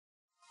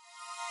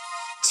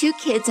Two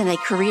Kids and a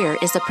Career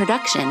is a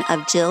production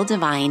of Jill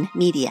Devine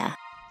Media.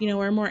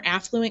 Our more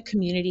affluent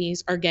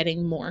communities are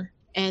getting more,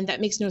 and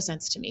that makes no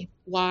sense to me.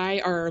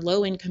 Why are our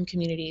low-income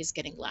communities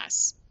getting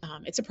less?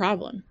 It's a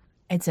problem.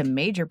 It's a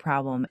major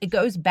problem. It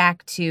goes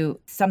back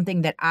to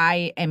something that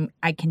I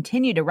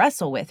continue to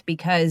wrestle with,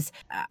 because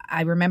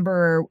I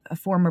remember a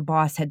former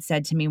boss had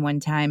said to me one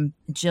time,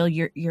 Jill,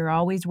 you're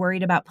always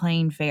worried about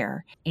playing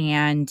fair,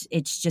 and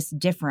it's just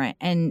different.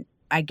 And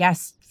I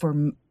guess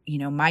for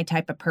my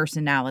type of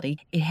personality,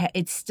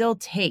 it still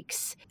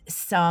takes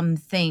some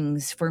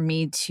things for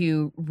me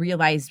to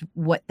realize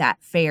what that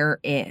fair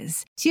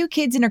is. Two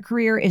Kids and a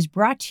Career is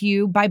brought to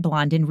you by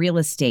Blondin Real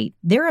Estate.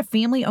 They're a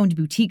family-owned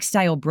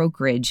boutique-style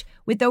brokerage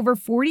with over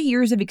 40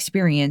 years of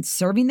experience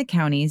serving the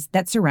counties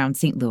that surround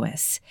St.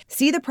 Louis.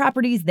 See the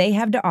properties they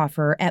have to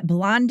offer at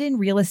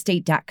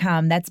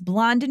blondinrealestate.com. That's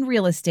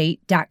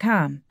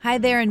blondinrealestate.com. Hi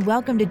there, and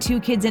welcome to Two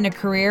Kids and a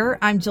Career.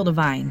 I'm Jill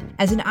Devine.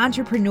 As an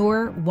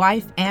entrepreneur,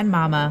 wife, and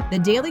mama, the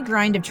daily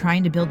grind of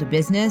trying to build a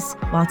business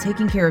while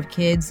taking care of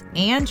kids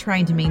and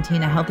trying to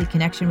maintain a healthy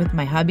connection with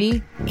my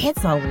hubby,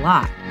 it's a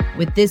lot.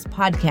 With this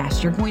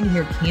podcast, you're going to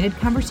hear candid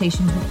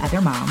conversations with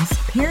other moms,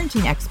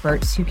 parenting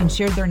experts who can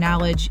share their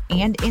knowledge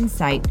and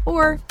insight,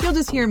 or you'll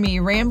just hear me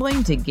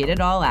rambling to get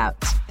it all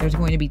out. There's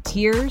going to be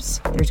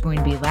tears, there's going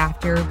to be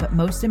laughter, but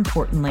most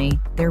importantly,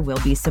 there will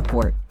be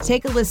support.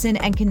 Take a listen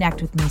and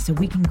connect with me so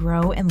we can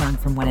grow and learn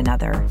from one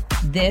another.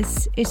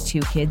 This is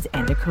Two Kids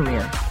and a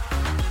Career.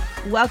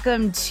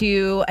 Welcome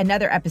to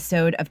another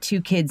episode of Two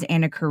Kids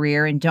and a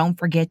Career, and don't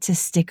forget to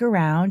stick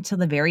around till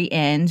the very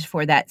end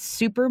for that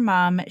Super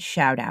Mom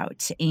shout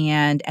out.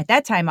 And at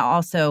that time, I'll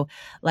also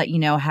let you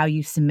know how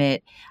you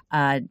submit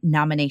a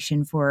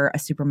nomination for a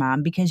Super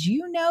Mom, because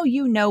you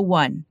know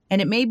one,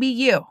 and it may be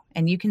you,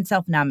 and you can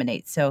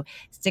self-nominate. So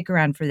stick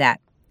around for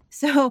that.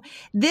 So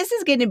this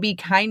is going to be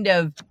kind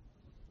of,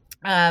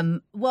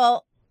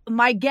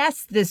 my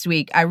guest this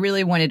week, I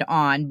really wanted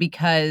on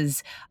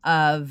because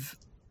of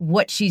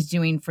what she's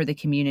doing for the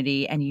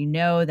community. And you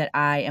know that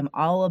I am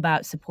all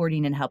about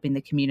supporting and helping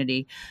the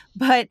community.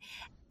 But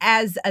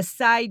as a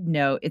side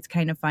note, it's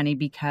kind of funny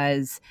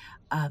because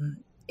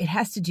it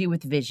has to do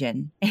with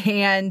vision.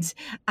 And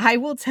I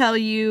will tell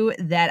you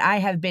that I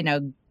have been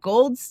a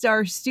Gold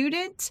Star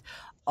student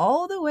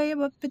all the way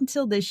up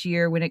until this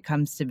year when it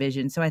comes to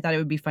vision. So I thought it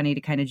would be funny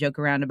to kind of joke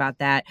around about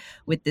that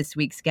with this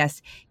week's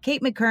guest.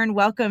 Kate McKern,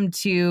 welcome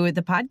to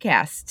the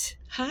podcast.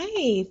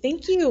 Hi,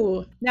 thank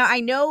you. Now, I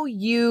know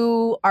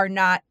you are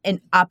not an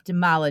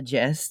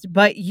ophthalmologist,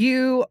 but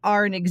you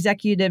are an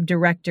executive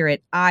director at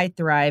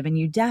iThrive, and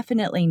you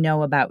definitely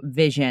know about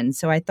vision.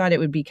 So I thought it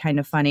would be kind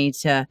of funny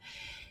to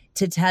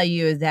tell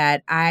you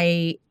that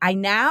I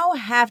now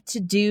have to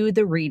do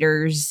the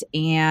readers,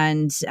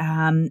 and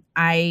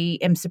I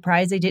am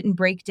surprised I didn't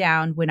break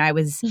down when I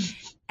was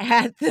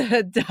at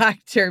the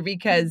doctor,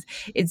 because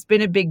it's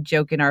been a big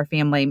joke in our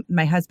family.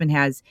 My husband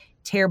has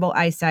terrible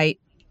eyesight.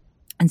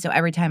 And so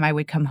every time I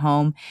would come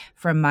home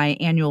from my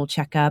annual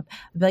checkup,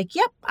 I'd be like,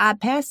 yep, I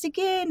passed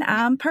again.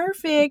 I'm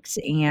perfect.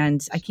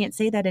 And I can't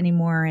say that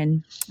anymore.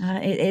 And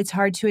it's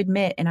hard to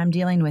admit, and I'm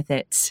dealing with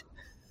it.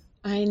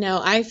 I know.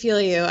 I feel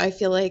you. I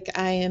feel like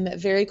I am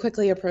very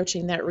quickly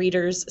approaching that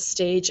reader's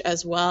stage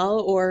as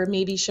well, or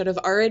maybe should have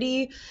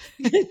already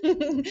bit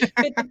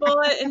the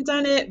bullet and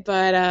done it.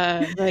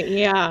 But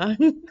yeah.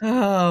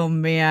 Oh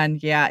man.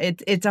 Yeah.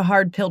 It's a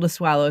hard pill to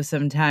swallow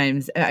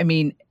sometimes. I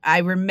mean, I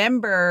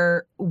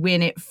remember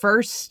when it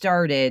first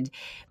started,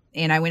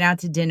 and I went out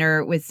to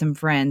dinner with some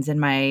friends, and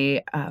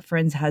my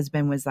friend's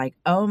husband was like,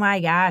 oh my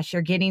gosh,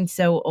 you're getting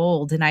so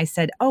old. And I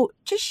said, oh,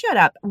 just shut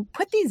up.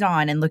 Put these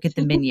on and look at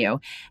the menu.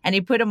 And he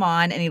put them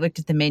on and he looked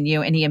at the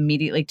menu, and he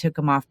immediately took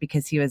them off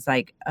because he was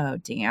like, oh,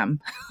 damn,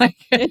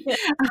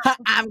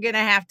 I'm going to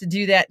have to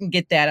do that and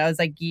get that. I was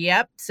like,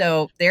 yep.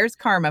 So there's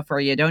karma for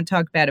you. Don't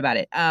talk bad about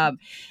it.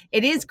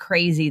 It is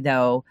crazy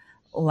though.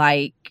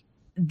 Like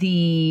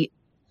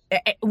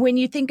when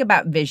you think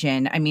about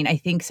vision, I mean, I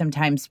think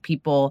sometimes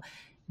people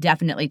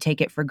definitely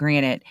take it for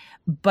granted,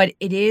 but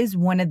it is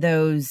one of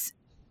those,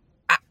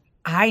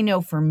 I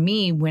know for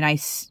me,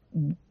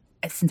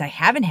 since I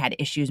haven't had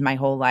issues my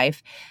whole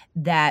life,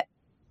 that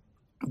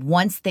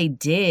once they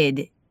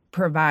did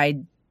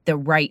provide the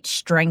right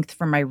strength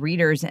for my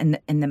readers and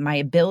my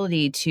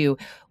ability to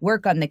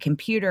work on the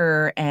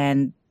computer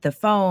and the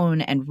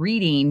phone and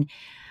reading,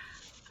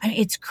 I mean,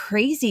 it's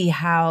crazy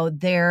how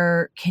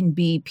there can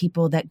be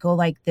people that go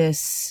like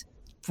this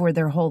for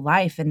their whole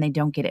life and they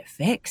don't get it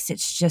fixed.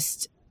 It's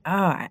just,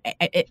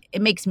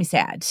 it makes me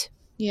sad.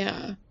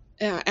 Yeah,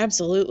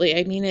 absolutely.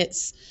 I mean,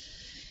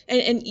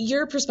 and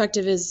your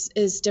perspective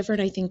is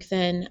different, I think,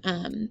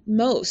 than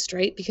most,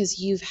 right? Because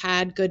you've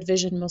had good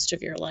vision most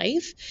of your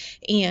life,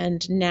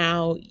 and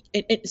now,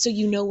 so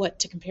you know what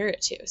to compare it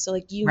to. So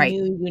like you Right.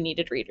 knew you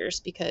needed readers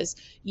because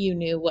you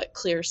knew what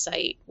clear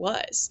sight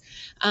was,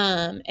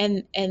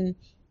 and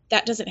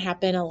that doesn't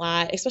happen a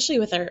lot, especially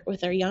with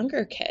our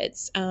younger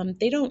kids.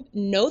 They don't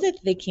know that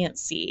they can't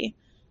see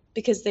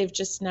because they've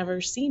just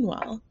never seen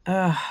well.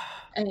 Ugh.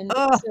 And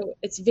Ugh. so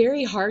it's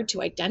very hard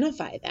to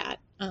identify that.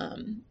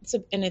 And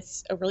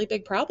it's a really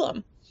big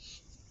problem.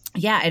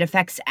 Yeah, it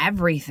affects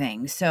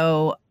everything.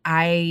 So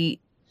I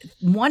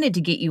wanted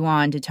to get you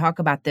on to talk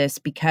about this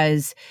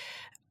because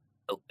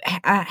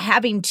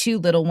having two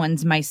little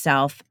ones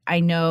myself, I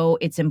know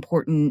it's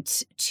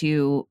important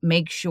to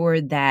make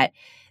sure that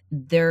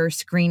their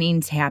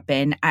screenings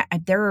happen.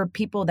 There are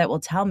people that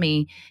will tell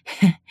me,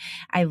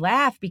 I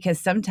laugh because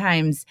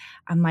sometimes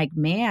I'm like,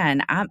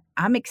 man,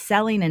 I'm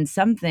excelling in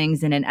some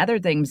things and in other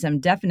things I'm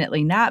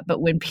definitely not.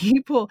 But when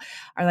people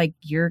are like,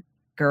 your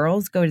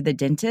girls go to the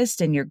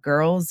dentist and your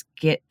girls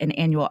get an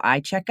annual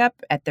eye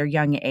checkup at their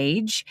young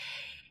age,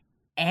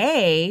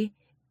 I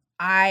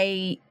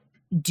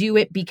do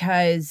it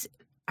because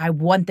I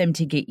want them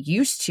to get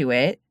used to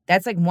it.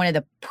 That's like one of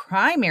the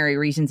primary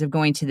reasons of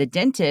going to the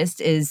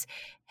dentist is,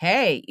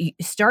 hey,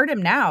 start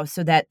them now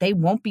so that they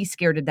won't be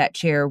scared of that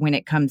chair when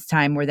it comes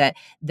time, or that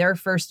their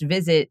first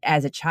visit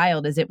as a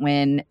child isn't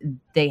when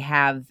they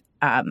have,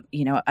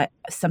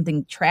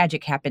 something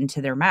tragic happen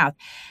to their mouth.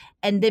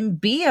 And then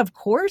B, of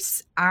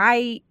course,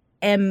 I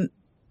am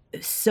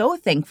so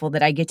thankful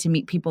that I get to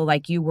meet people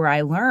like you where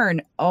I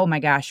learn, oh my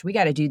gosh, we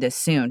got to do this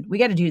soon. We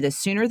got to do this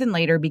sooner than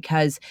later,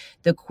 because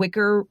the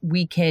quicker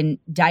we can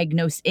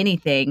diagnose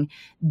anything,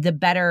 the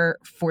better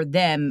for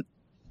them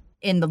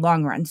in the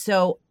long run.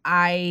 So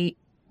I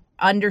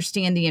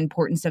understand the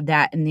importance of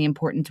that and the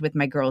importance with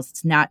my girls.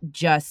 It's not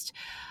just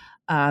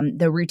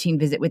the routine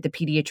visit with the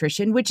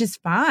pediatrician, which is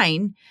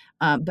fine.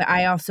 But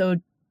I also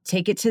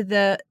take it to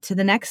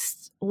the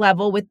next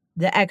level with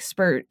the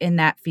expert in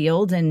that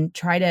field and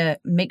try to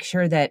make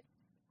sure that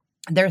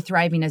they're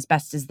thriving as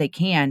best as they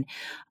can.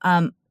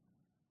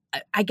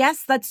 I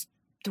guess that's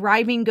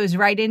thriving goes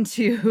right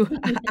into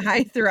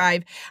I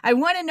thrive. I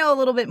want to know a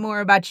little bit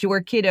more about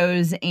your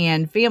kiddos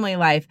and family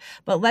life,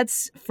 but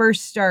let's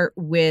first start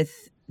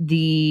with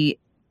the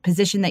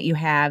position that you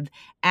have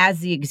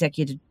as the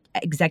executive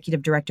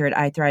director at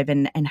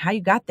iThrive, and how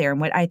you got there and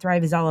what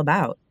iThrive is all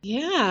about.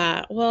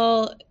 Yeah.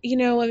 Well,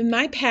 in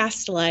my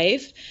past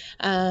life,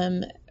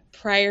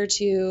 prior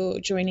to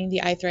joining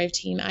the iThrive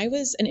team, I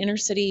was an inner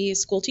city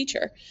school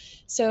teacher.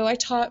 So I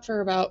taught for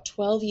about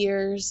 12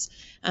 years.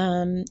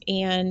 And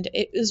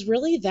it was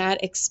really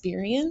that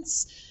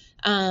experience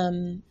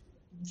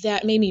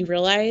that made me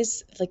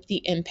realize like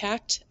the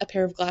impact a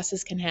pair of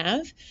glasses can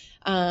have.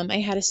 I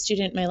had a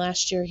student my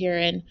last year here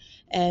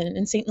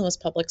in St. Louis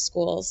Public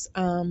Schools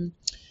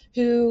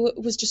who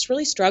was just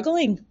really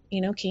struggling,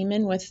 came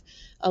in with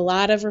a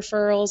lot of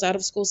referrals, out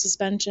of school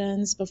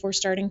suspensions before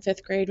starting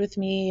fifth grade with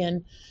me,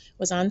 and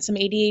was on some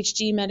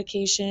ADHD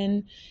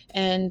medication.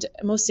 And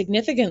most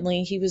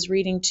significantly, he was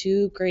reading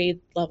 2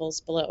 grade levels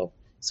below.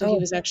 So he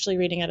was actually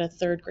reading at a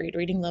 3rd grade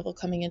reading level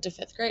coming into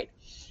 5th grade.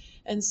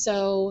 And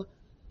so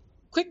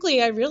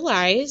quickly I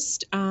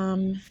realized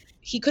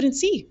he couldn't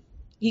see.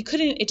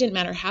 It didn't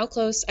matter how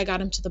close I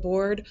got him to the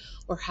board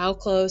or how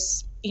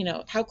close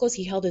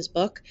he held his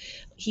book.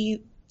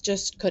 He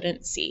just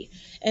couldn't see.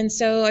 And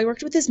so I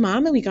worked with his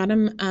mom and we got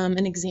him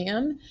an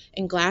exam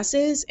and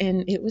glasses,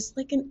 and it was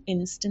like an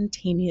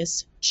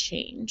instantaneous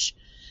change.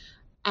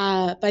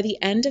 By the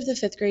end of the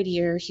 5th grade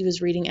year, he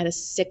was reading at a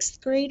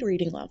 6th grade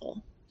reading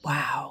level.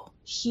 Wow.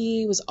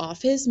 He was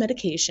off his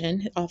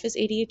medication, off his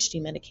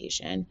ADHD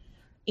medication,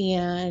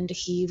 and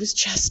he was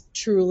just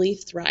truly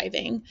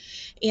thriving.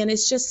 And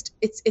it's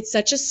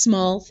such a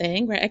small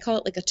thing, right? I call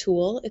it like a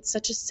tool. It's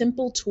such a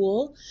simple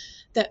tool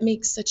that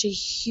makes such a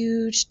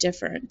huge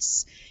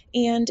difference.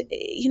 And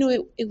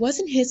it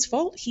wasn't his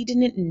fault. He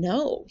didn't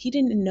know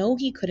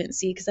he couldn't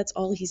see, because that's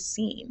all he's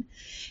seen.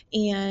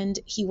 And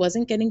he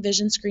wasn't getting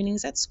vision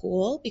screenings at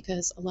school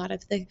because a lot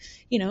of the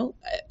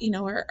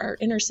our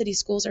inner city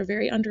schools are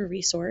very under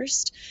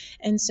resourced,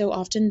 and so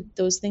often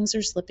those things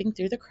are slipping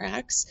through the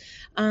cracks.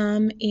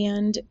 And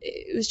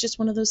it was just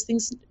one of those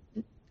things,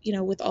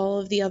 with all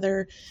of the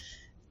other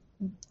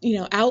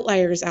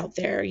outliers out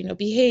there,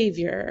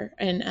 behavior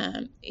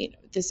and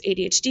this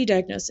ADHD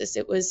diagnosis.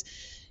 It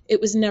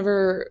was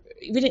never,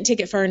 we didn't take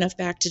it far enough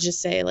back to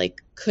just say,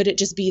 like, could it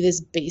just be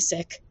this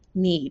basic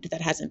need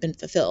that hasn't been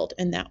fulfilled?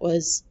 And that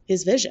was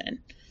his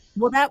vision.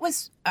 Well,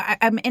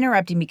 I'm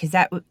interrupting because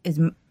that is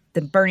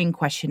the burning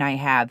question I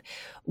have.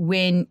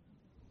 When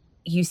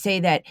you say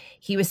that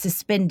he was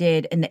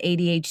suspended and the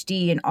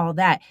ADHD and all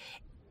that,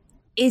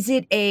 is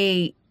it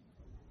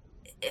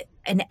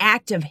an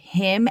act of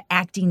him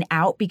acting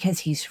out because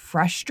he's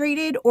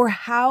frustrated, or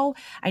how?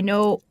 I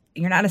know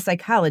you're not a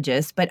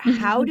psychologist, but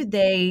how do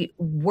they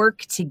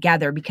work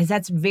together? Because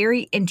that's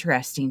very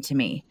interesting to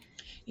me.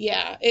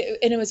 Yeah,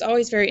 and it was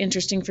always very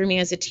interesting for me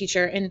as a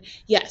teacher. And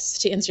yes,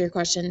 to answer your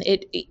question,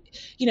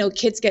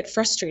 kids get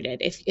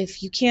frustrated.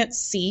 If you can't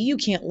see, you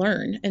can't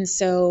learn. And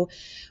so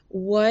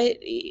we're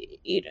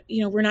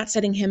not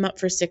setting him up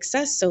for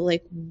success. So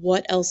like,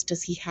 what else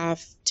does he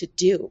have to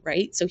do,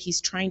 right? So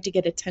he's trying to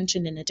get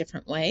attention in a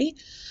different way.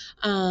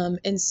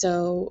 And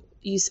so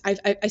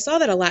I saw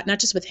that a lot, not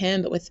just with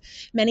him, but with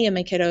many of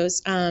my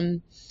kiddos.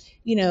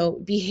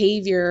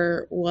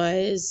 Behavior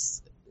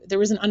there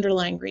was an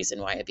underlying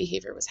reason why a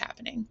behavior was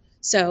happening.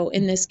 So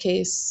in this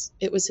case,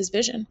 it was his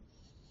vision.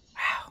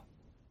 Wow.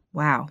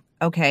 Wow.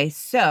 Okay.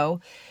 So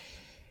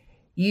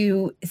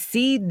you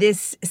see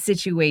this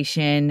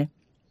situation,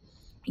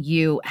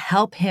 you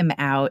help him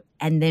out,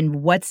 and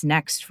then what's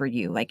next for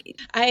you? Like,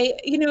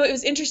 It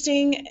was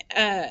interesting.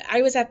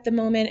 I was at the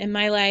moment in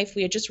my life,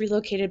 we had just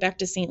relocated back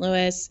to St.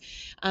 Louis.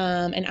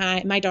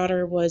 And my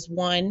daughter was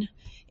 1.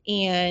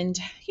 And,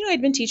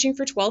 I'd been teaching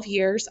for 12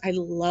 years. I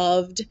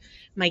loved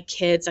my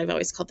kids. I've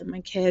always called them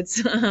my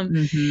kids.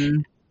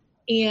 mhm,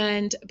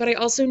 But I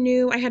also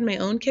knew I had my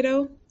own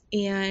kiddo,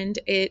 and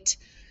it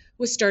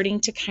was starting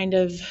to kind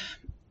of,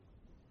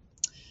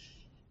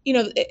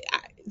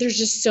 there's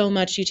just so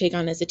much you take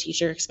on as a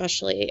teacher,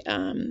 especially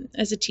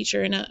as a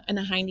teacher in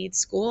a high needs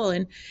school.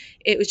 And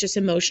it was just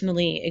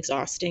emotionally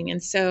exhausting.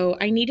 And so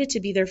I needed to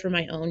be there for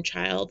my own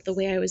child the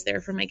way I was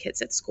there for my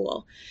kids at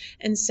school.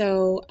 And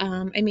so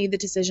I made the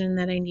decision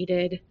that I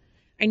needed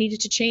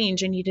to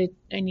change. I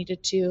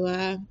needed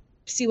to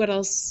see what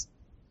else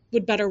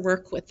would better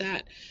work with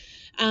that.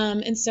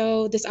 And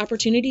so this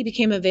opportunity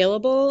became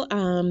available,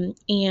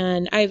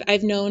 and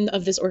I've known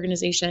of this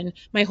organization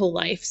my whole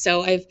life.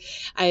 So I've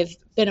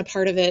been a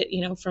part of it,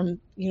 from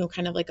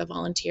kind of like a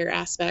volunteer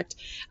aspect.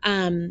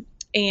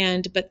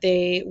 But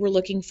they were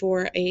looking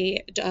for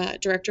a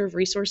director of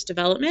resource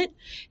development,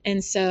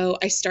 and so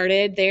I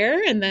started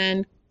there, and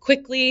then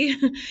quickly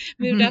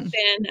moved up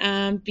mhm.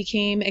 and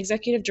became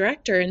executive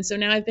director. And so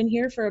now I've been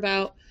here for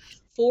about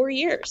 4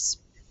 years.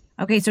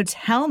 Okay, so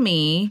tell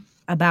me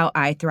about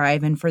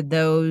iThrive, and for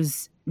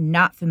those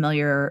not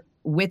familiar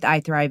with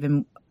iThrive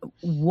and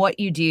what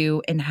you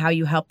do and how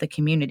you help the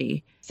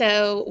community.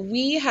 So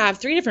we have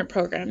 3 different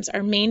programs.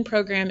 Our main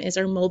program is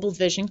our mobile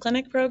vision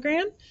clinic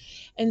program.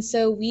 And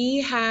so we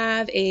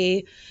have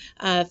a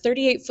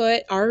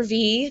 38-foot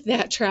RV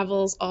that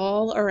travels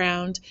all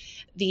around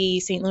the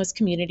St. Louis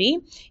community,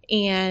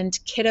 and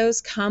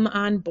kiddos come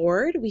on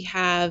board. We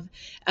have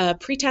a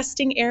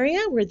pre-testing area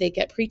where they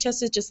get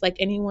pre-tested just like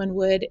anyone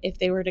would if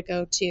they were to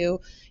go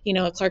to,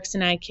 a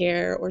Clarkson Eye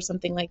Care or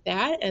something like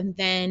that. And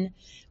then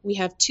we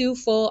have 2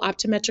 full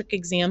optometric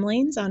exam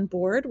lanes on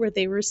board where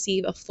they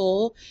receive a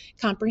full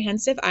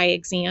comprehensive eye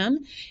exam.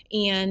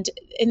 And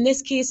in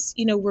this case,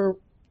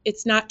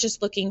 it's not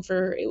just looking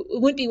for, it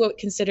wouldn't be what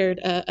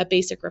considered a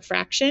basic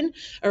refraction.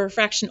 A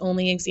refraction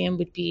only exam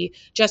would be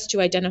just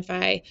to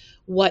identify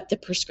what the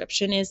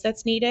prescription is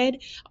that's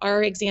needed.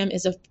 Our exam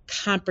is a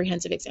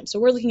comprehensive exam. So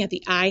we're looking at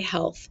the eye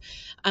health.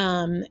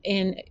 And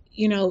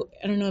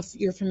I don't know if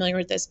you're familiar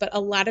with this, but a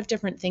lot of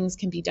different things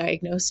can be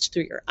diagnosed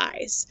through your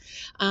eyes.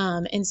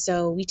 And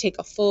so we take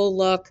a full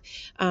look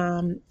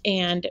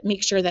and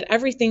make sure that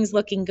everything's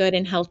looking good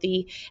and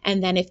healthy.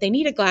 And then if they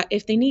need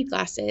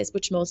glasses,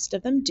 which most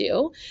of them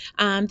do,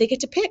 they get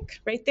to pick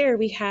right there.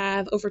 We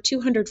have over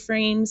 200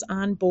 frames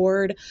on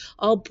board,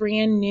 all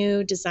brand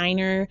new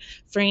designer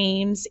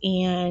frames.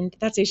 And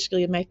that's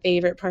actually my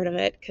favorite part of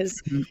it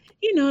because, Mhm.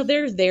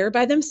 they're there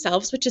by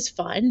themselves, which is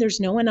fun. There's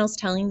no one else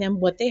telling them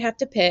what they have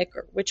to pick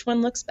or which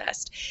one looks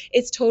best.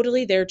 It's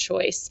totally their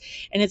choice.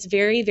 And it's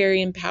very,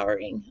 very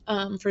empowering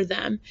for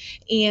them.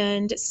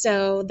 And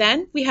so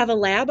then we have a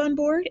lab on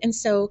board. And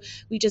so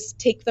we just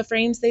take the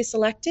frames they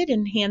selected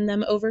and hand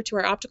them over to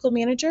our optical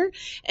manager,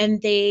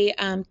 and they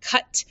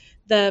cut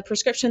the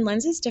prescription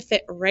lenses to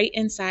fit right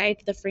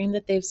inside the frame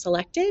that they've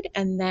selected.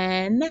 And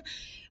then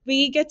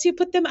we get to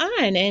put them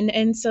on.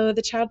 And so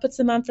the child puts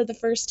them on for the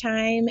first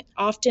time,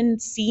 often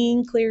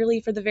seeing clearly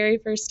for the very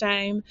first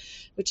time,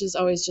 which is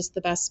always just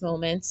the best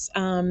moments.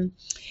 And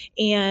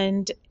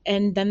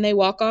then they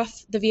walk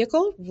off the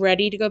vehicle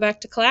ready to go back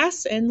to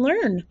class and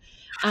learn.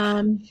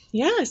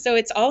 So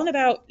it's all in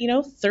about,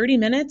 30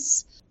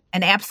 minutes.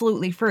 And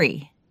absolutely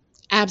free.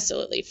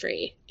 Absolutely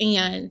free.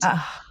 And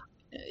Ah,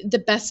 the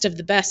best of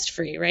the best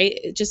free,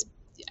 right?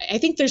 I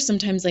think there's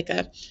sometimes like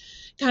a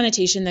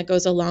connotation that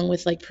goes along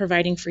with like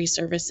providing free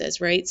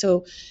services, right?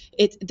 So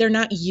they're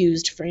not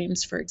used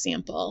frames, for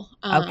example.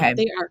 okay.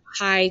 They are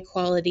high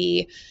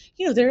quality.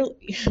 They're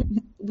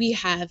we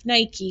have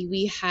Nike,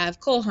 we have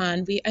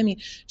Kohan,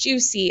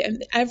 Juicy,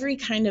 and every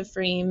kind of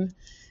frame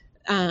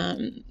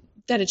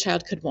that a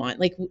child could want.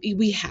 Like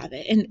we have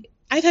it. And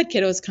I've had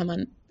kiddos come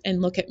on and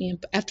look at me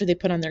after they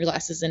put on their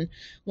glasses. And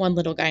one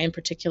little guy in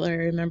particular, I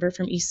remember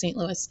from East St.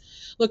 Louis,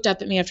 looked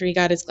up at me after he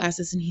got his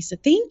glasses and he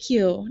said, "Thank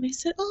you." And I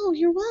said, "Oh,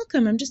 you're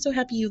welcome. I'm just so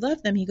happy you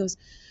love them." He goes,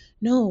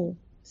 "No,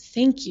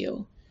 thank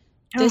you.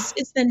 This Oh,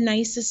 is the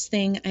nicest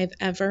thing I've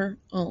ever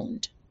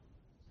owned."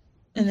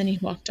 And then he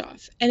walked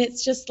off. And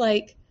it's just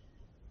like,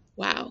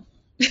 wow.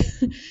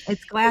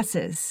 it's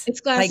glasses.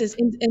 It's Like, glasses,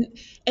 and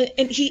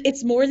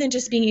it's more than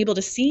just being able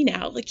to see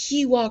now. Like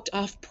he walked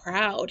off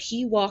proud.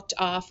 He walked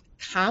off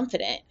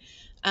confident.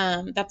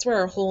 That's where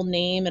our whole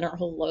name and our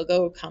whole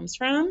logo comes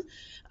from.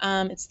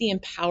 It's the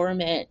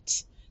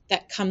empowerment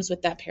that comes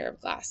with that pair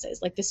of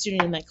glasses. Like the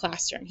student in my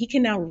classroom, he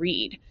can now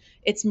read.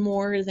 It's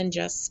more than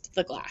just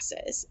the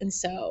glasses, and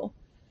so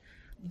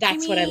I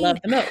that's what I mean, love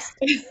the most.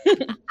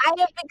 I have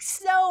like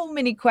so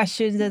many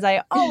questions as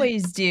I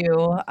always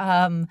do.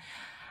 I,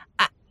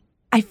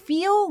 I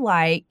feel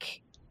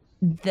like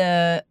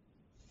the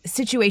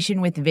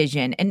situation with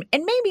vision, and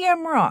maybe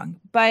I'm wrong,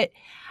 but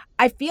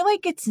I feel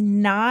like it's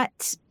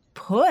not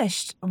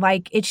pushed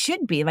like it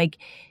should be. Like,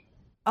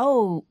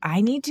 oh,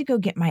 I need to go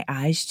get my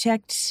eyes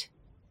checked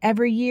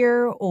every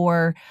year,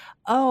 or,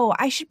 oh,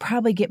 I should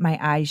probably get my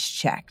eyes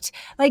checked.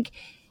 Like,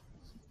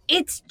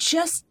 it's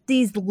just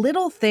these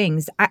little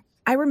things.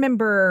 I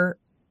remember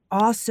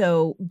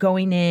also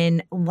going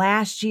in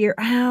last year.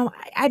 Oh,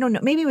 I don't know.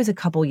 Maybe it was a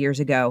couple years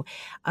ago.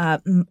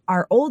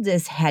 Our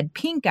oldest had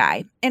pink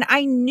eye, and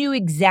I knew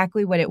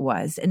exactly what it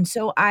was. And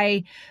so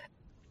I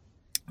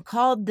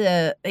called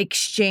the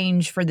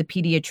exchange for the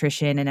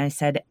pediatrician, and I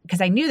said, because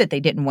I knew that they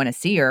didn't want to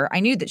see her. I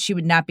knew that she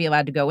would not be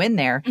allowed to go in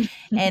there.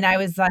 And I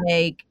was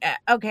like,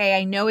 okay,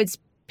 I know it's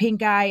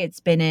pink eye.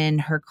 It's been in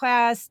her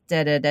class.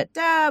 Da, da, da,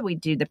 da. We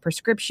do the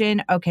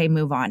prescription. Okay,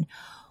 move on.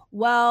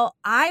 Well,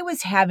 I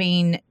was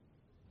having,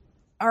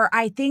 or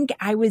I think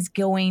I was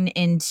going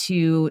in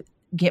to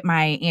get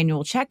my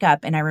annual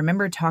checkup. And I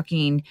remember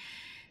talking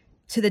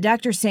to the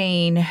doctor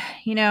saying,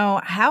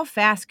 how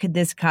fast could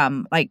this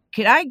come? Like,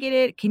 could I get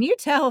it? Can you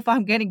tell if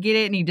I'm going to get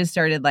it? And he just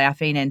started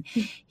laughing. And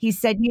he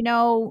said,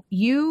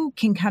 you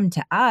can come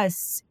to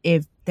us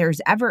if there's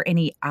ever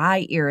any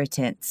eye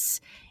irritants.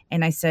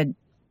 And I said,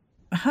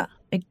 huh?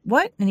 Like,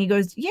 what? And he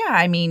goes, yeah,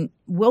 I mean,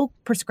 we'll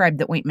prescribe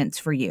the ointments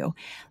for you.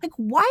 Like,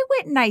 why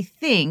wouldn't I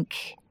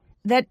think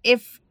that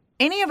if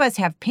any of us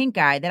have pink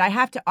eye, that I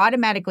have to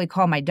automatically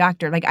call my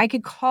doctor? Like, I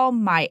could call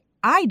my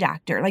eye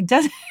doctor. Like,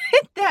 doesn't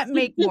that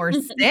make more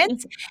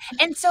sense?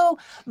 And so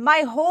my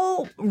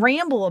whole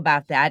ramble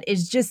about that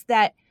is just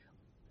that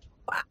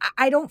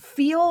I don't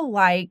feel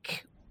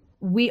like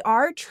we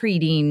are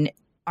treating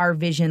our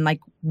vision like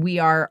we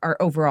are our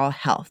overall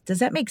health. Does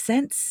that make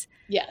sense?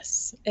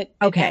 Yes, it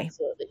Okay.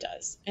 absolutely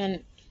does.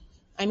 And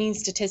I mean,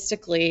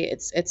 statistically,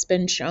 it's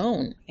been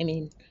shown. I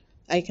mean,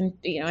 I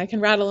can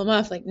rattle them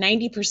off. Like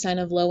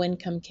 90% of low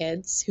income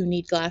kids who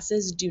need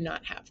glasses do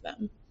not have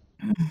them.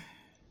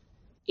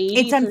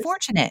 It's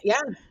unfortunate. Yeah.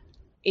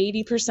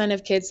 80%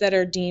 of kids that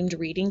are deemed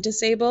reading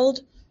disabled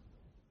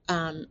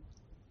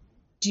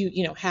do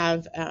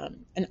have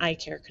an eye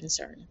care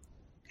concern,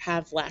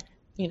 have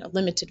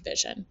limited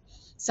vision.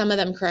 Some of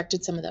them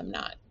corrected, some of them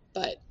not.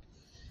 But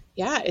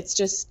yeah, it's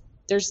just,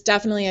 there's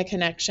definitely a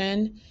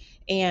connection.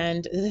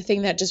 And the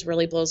thing that just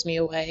really blows me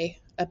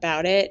away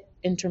about it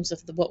in terms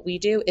of what we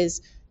do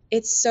is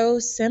it's so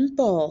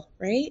simple,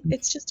 right?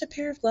 It's just a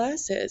pair of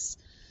glasses.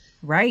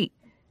 Right.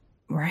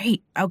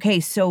 Okay.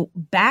 So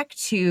back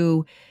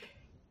to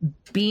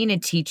being a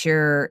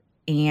teacher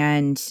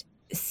and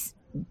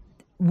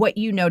what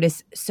you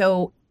notice.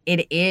 So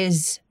it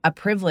is a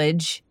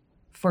privilege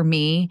for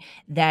me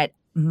that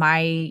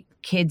my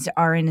kids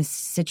are in a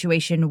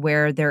situation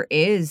where there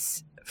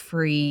is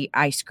free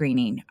eye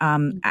screening.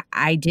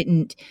 I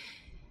didn't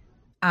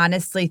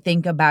honestly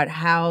think about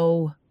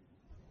how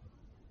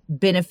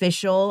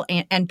beneficial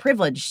and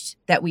privileged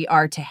that we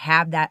are to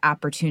have that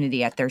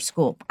opportunity at their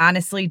school.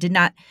 Honestly, did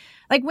not,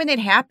 like, when it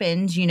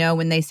happens,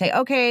 when they say,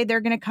 okay,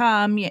 they're going to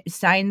come,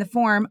 sign the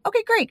form.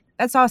 Okay, great.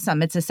 That's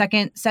awesome. It's a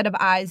second set of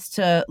eyes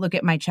to look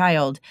at my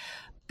child.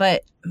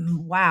 But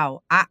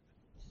wow,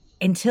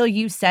 until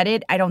you said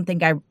it, I don't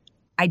think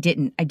I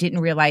didn't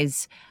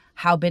realize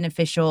how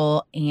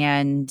beneficial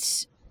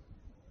and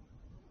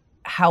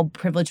how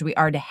privileged we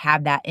are to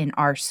have that in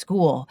our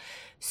school.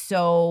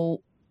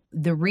 So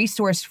the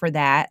resource for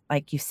that,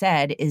 like you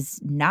said, is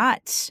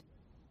not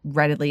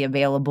readily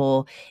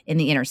available in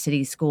the inner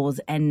city schools.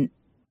 And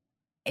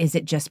is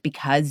it just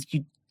because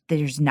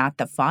there's not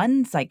the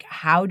funds? Like,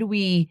 how do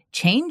we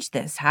change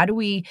this? How do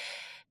we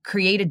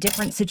create a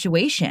different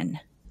situation?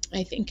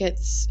 I think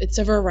it's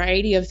a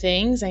variety of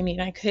things. I mean,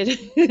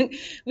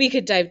 we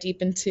could dive deep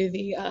into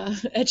the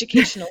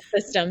educational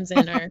systems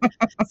in our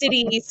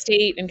city,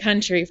 state, and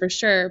country for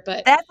sure.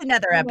 But that's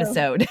another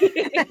episode.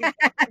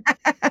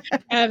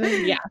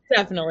 Yeah,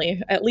 definitely.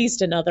 At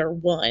least another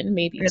one,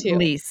 maybe two. At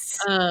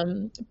least.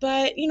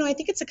 But I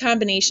think it's a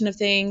combination of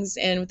things.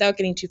 And without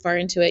getting too far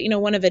into it,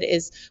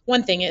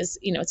 one thing is,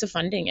 it's a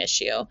funding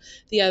issue.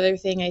 The other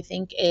thing I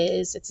think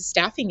is it's a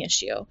staffing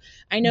issue.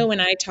 I know when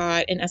I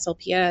taught in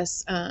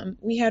SLPS,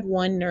 we had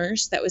one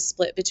nurse that was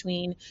split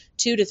between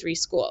 2 to 3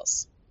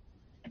 schools.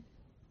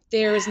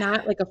 There was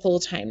not like a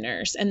full-time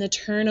nurse, and the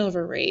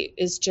turnover rate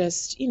is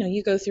just,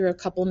 you go through a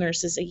couple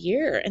nurses a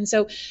year. And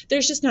so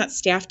there's just not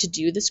staff to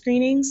do the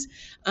screenings.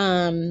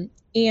 And,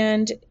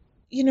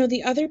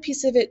 the other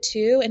piece of it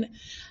too, and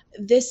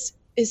this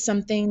is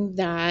something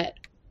that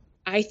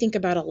I think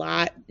about a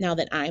lot now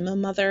that I'm a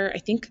mother. I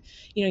think,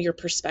 your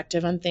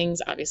perspective on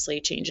things obviously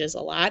changes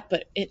a lot,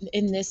 but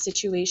in this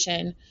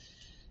situation,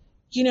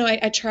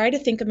 I try to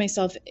think of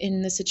myself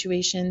in the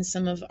situation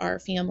some of our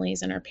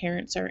families and our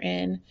parents are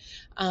in.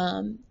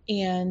 And,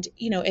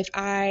 if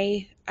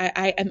I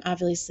am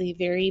obviously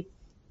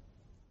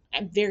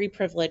I'm very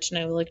privileged,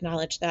 and I will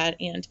acknowledge that.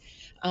 And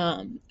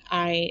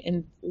I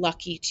am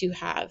lucky to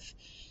have,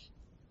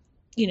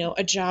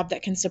 a job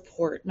that can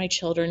support my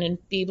children and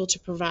be able to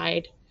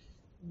provide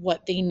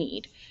what they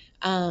need.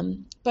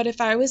 But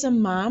if I was a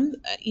mom,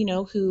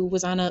 who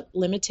was on a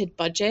limited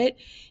budget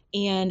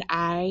and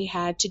I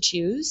had to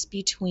choose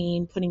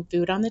between putting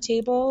food on the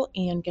table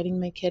and getting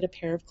my kid a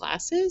pair of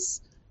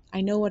glasses,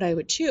 I know what I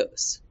would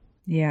choose.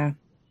 Yeah.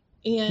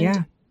 And,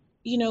 Yeah.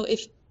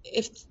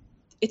 If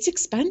it's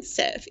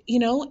expensive,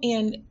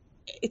 and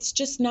it's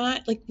just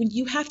not like when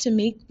you have to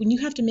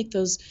make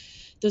those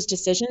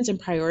decisions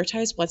and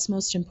prioritize what's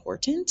most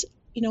important,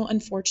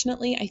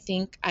 unfortunately, I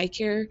think eye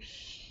care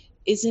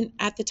isn't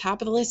at the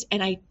top of the list.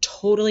 And I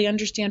totally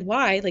understand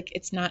why. Like,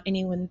 it's not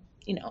anyone,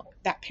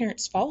 that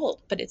parent's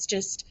fault, but it's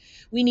just,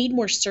 we need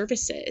more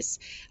services,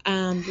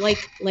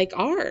 like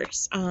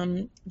ours,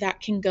 that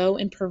can go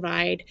and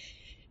provide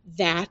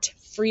that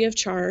free of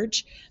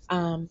charge.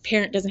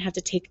 Parent doesn't have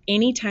to take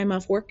any time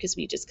off work because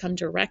we just come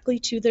directly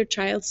to their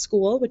child's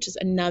school, which is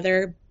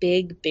another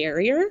big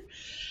barrier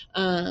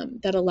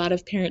that a lot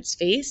of parents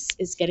face,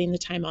 is getting the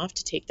time off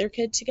to take their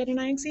kid to get an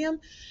eye exam.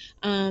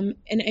 And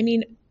I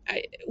mean,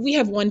 we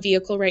have one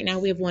vehicle right now.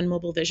 We have one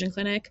mobile vision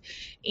clinic,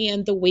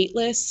 and the wait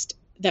list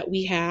that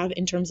we have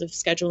in terms of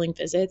scheduling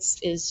visits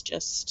is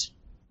just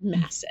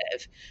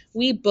massive.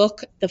 We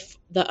book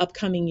the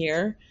upcoming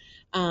year.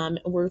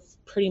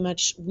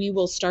 We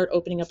will start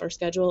opening up our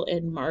schedule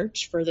in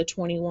March for the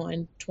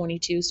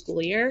 21-22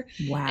 school year.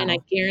 Wow. And I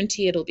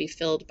guarantee it'll be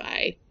filled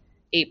by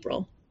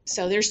April.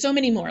 So there's so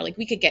many more. Like,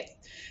 we could get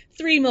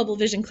 3 mobile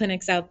vision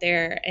clinics out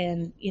there,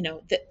 and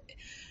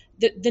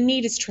the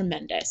need is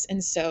tremendous.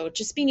 And so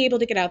just being able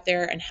to get out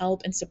there and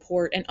help and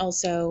support, and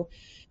also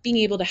being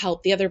able to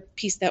help. The other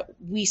piece that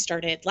we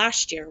started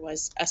last year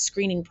was a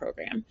screening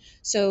program.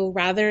 So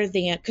rather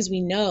than, because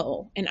we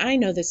know, and I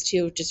know this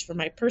too, just from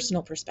my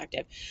personal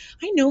perspective,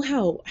 I know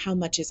how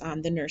much is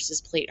on the nurse's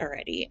plate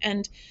already.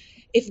 And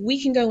if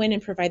we can go in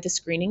and provide the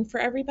screening for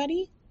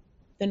everybody,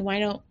 then why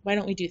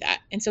don't we do that?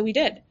 And so we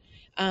did.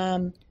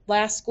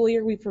 Last school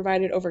year, we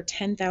provided over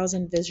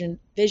 10,000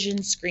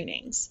 vision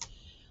screenings.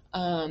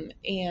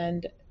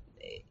 And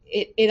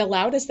it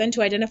allowed us then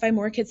to identify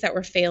more kids that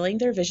were failing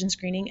their vision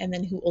screening and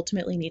then who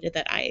ultimately needed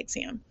that eye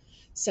exam.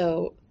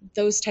 So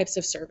those types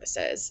of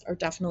services are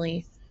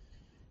definitely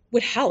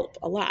would help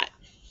a lot.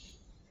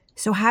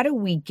 So how do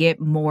we get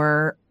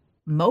more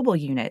mobile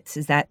units?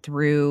 Is that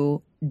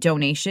through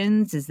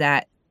donations? Is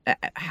that,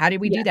 how do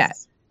we do that?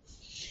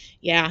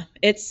 Yeah,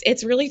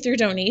 it's really through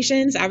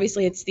donations.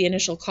 Obviously, it's the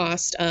initial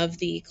cost of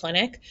the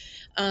clinic.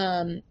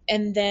 And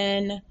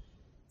then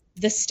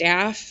the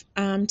staff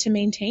to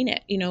maintain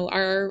it.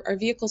 Our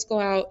vehicles go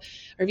out.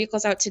 Our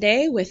vehicle's out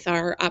today with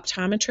our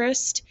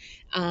optometrist,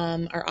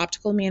 our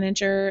optical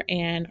manager,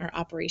 and our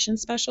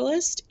operations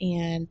specialist,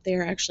 and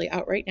they're actually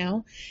out right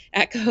now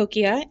at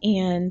Cahokia.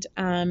 And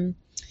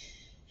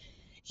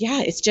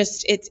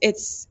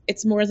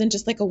it's more than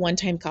just like a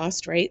one-time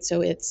cost, right? So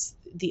it's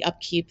the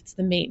upkeep, it's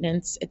the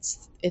maintenance,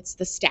 it's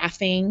the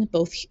staffing,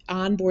 both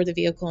on board the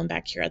vehicle and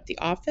back here at the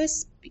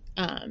office,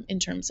 in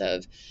terms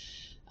of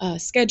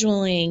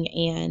scheduling,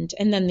 and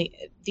then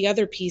the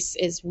other piece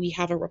is we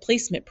have a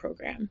replacement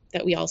program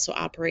that we also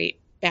operate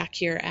back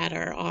here at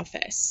our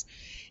office.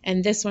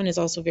 And this one is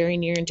also very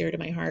near and dear to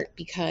my heart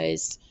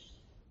because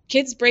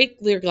kids break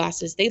their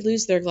glasses, they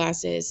lose their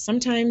glasses.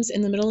 Sometimes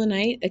in the middle of the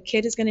night, a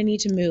kid is going to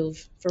need to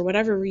move for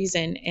whatever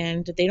reason,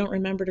 and they don't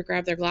remember to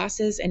grab their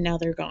glasses, and now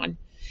they're gone.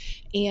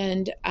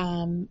 And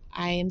I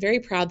am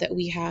very proud that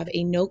we have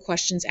a no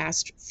questions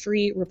asked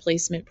free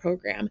replacement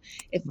program.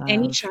 If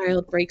any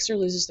child breaks or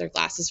loses their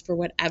glasses for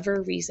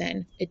whatever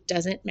reason, it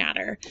doesn't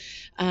matter.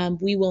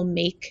 We will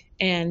make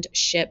and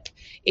ship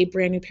a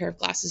brand new pair of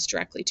glasses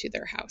directly to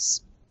their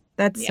house.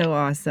 That's so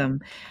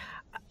awesome.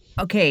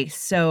 Okay,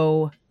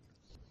 so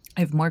I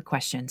have more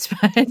questions,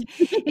 but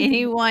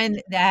anyone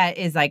that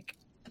is like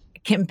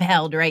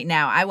compelled right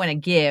now, I want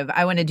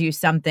to do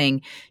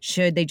something,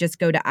 should they just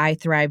go to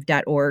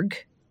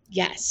iThrive.org?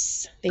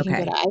 Yes, they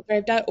can go to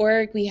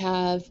iThrive.org. We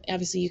have,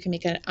 obviously, you can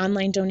make an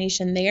online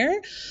donation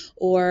there,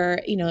 or,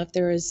 if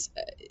there is,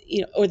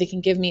 or they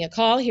can give me a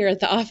call here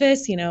at the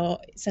office,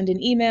 send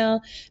an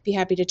email, be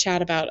happy to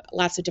chat about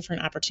lots of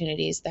different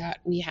opportunities that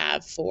we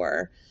have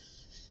for,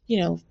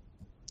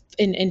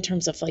 in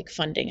terms of like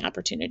funding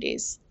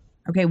opportunities.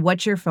 Okay.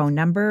 What's your phone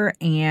number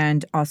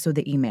and also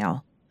the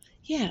email?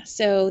 Yeah.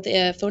 So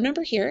the phone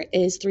number here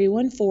is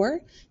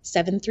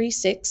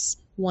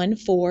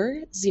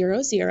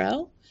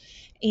 314-736-1400.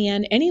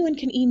 And anyone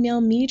can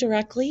email me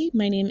directly.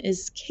 My name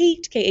is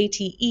Kate, Kate,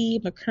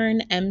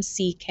 McKearn,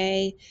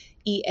 McKearn,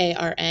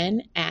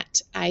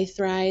 at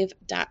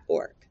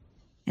iThrive.org.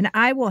 And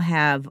I will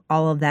have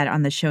all of that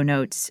on the show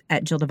notes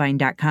at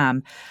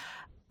JillDevine.com.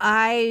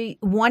 I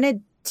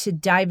wanted to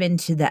dive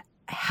into the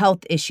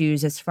health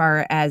issues as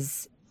far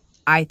as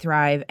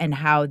iThrive and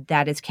how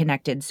that is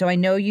connected. So I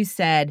know you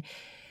said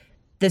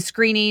the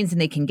screenings and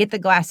they can get the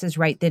glasses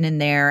right then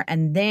and there.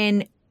 And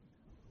then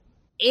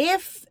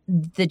if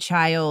the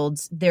child,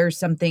 there's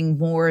something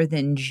more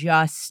than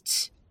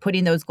just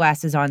putting those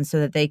glasses on so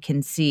that they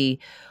can see,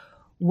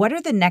 what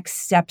are the next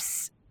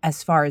steps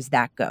as far as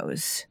that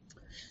goes?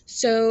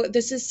 So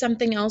this is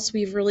something else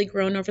we've really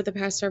grown over the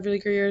past several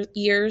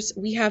years.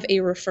 We have a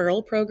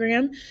referral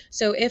program.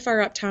 So if our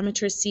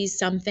optometrist sees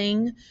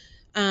something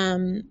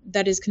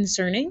that is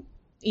concerning,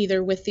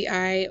 either with the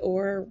eye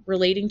or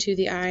relating to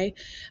the eye,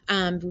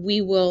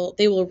 they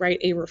will write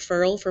a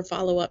referral for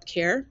follow-up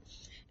care.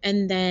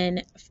 And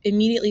then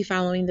immediately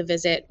following the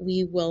visit,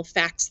 we will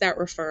fax that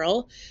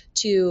referral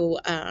to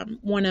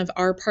one of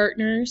our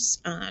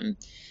partners,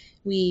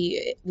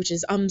 which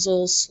is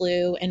UMSL,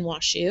 SLU, and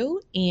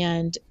WashU,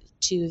 and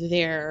to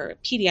their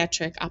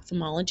pediatric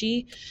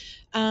ophthalmology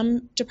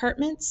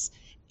departments.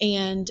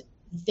 And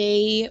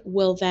they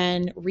will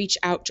then reach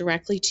out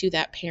directly to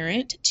that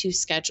parent to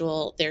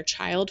schedule their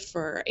child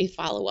for a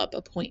follow-up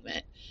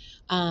appointment.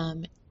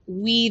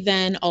 We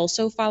then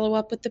also follow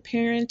up with the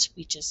parent.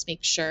 We just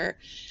make sure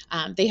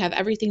they have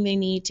everything they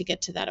need to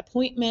get to that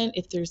appointment.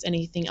 If there's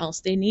anything else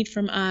they need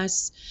from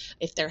us,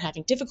 if they're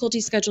having difficulty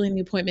scheduling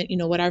the appointment,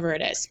 whatever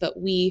it is. But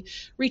we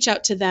reach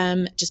out to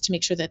them just to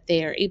make sure that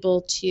they are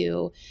able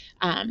to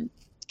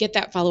get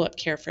that follow-up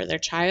care for their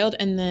child.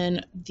 And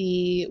then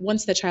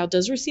once the child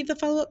does receive the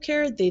follow-up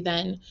care, they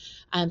then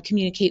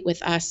communicate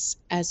with us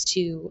as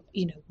to,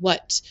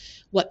 what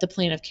the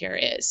plan of care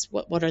is,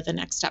 what are the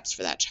next steps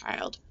for that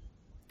child.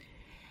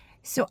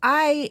 So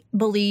I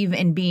believe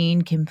in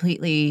being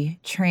completely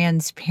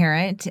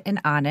transparent and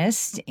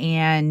honest.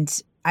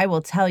 And I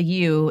will tell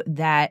you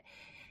that,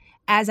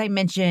 as I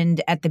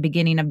mentioned at the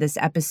beginning of this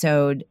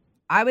episode,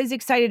 I was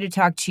excited to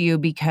talk to you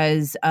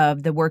because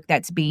of the work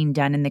that's being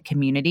done in the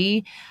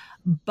community.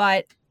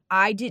 But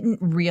I didn't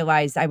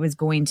realize I was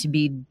going to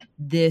be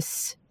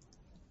this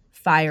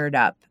fired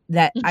up,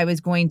 that I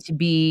was going to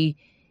be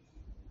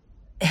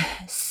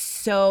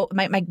so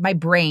my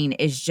brain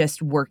is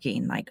just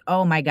working like,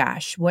 oh my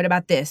gosh, what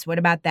about this? What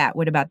about that?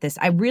 What about this?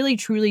 I really,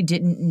 truly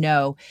didn't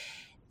know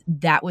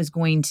that was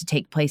going to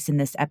take place in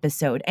this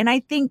episode. And I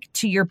think,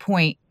 to your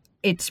point,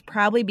 it's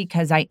probably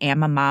because I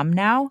am a mom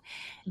now.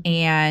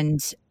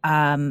 And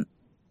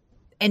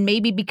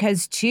maybe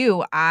because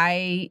too,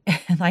 I,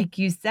 like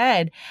you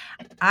said,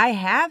 I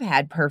have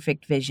had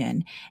perfect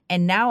vision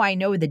and now I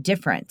know the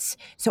difference.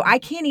 So I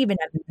can't even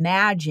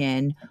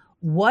imagine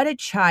what a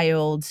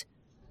child,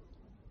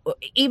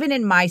 even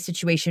in my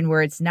situation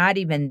where it's not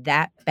even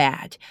that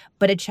bad,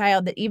 but a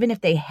child that, even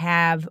if they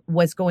have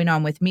what's going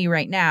on with me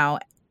right now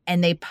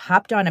and they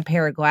popped on a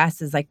pair of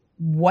glasses, like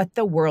what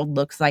the world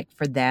looks like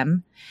for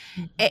them.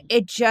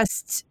 It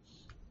just,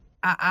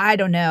 I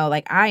don't know,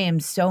 like I am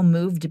so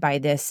moved by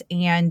this.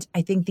 And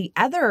I think the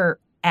other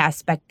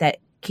aspect that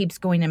keeps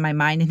going in my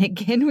mind, and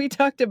again, we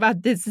talked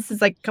about this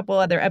is like a couple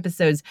other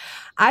episodes.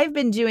 I've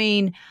been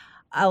doing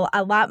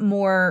a lot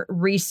more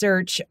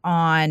research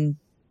on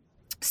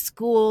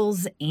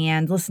schools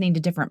and listening to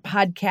different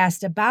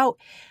podcasts about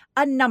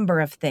a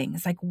number of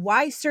things, like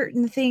why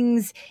certain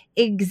things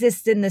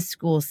exist in the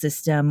school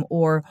system,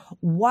 or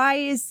why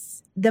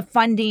is the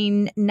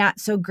funding not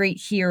so great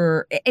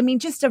here? I mean,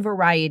 just a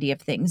variety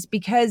of things.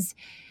 Because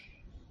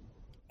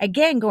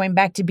again, going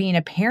back to being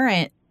a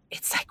parent,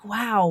 it's like,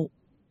 wow,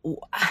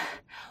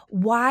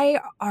 why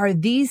are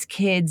these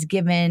kids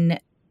given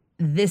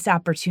this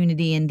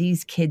opportunity and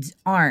these kids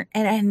aren't?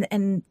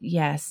 And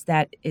yes,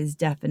 that is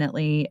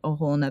definitely a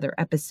whole nother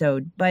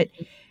episode. But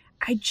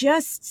I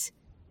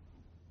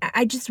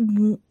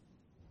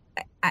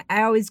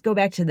always go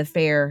back to the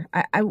fair.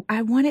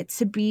 I want it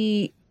to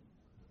be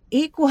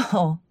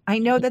equal. I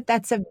know that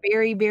that's a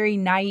very, very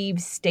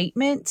naive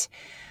statement,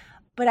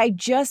 but I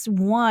just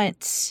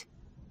want,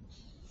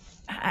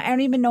 I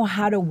don't even know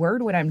how to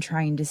word what I'm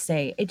trying to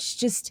say. It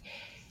just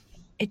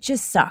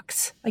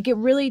sucks. Like, it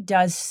really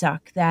does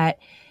suck that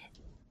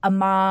a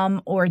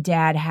mom or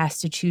dad has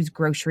to choose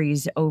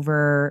groceries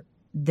over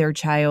their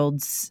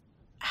child's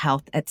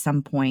health at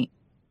some point,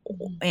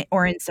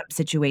 or in some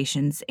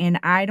situations. And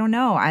I don't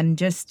know. I'm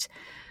just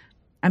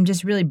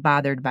really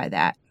bothered by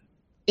that.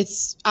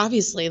 It's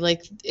obviously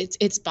like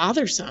it's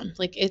bothersome.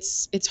 Like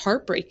it's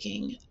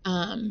heartbreaking.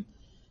 I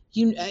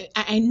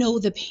know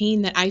the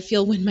pain that I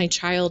feel when my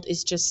child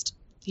is just,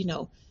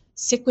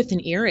 sick with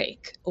an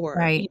earache or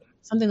right.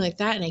 Something like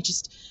that. And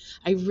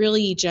I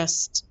really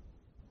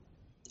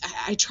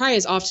I try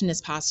as often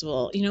as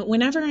possible,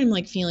 whenever I'm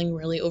like feeling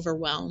really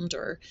overwhelmed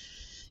or,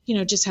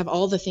 just have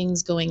all the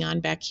things going on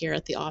back here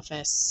at the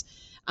office.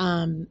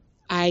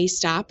 I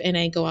stop and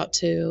I go out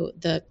to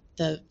the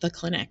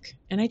clinic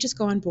and I just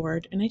go on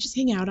board and I just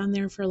hang out on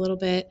there for a little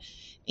bit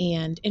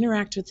and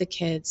interact with the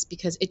kids,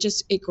 because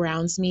it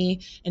grounds me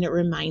and it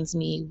reminds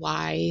me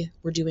why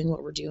we're doing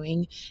what we're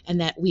doing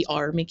and that we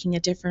are making a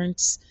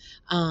difference.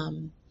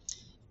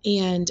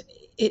 And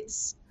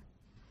it's,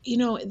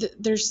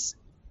 there's,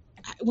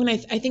 when I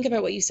think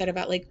about what you said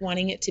about like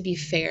wanting it to be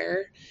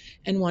fair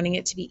and wanting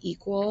it to be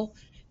equal,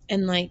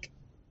 and like,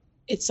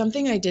 it's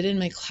something I did in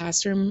my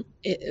classroom.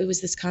 It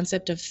was this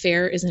concept of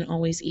fair isn't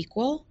always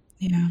equal.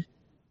 Yeah.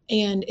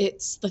 And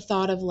it's the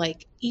thought of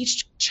like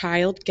each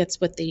child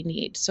gets what they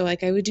need. So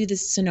like I would do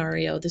this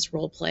scenario, this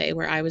role play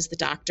where I was the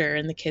doctor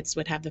and the kids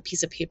would have a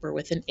piece of paper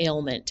with an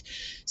ailment.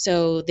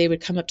 So they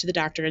would come up to the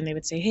doctor and they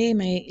would say, "Hey,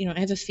 I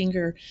have a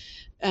finger,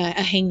 a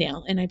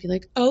hangnail." And I'd be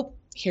like, "Oh,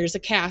 here's a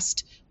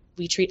cast.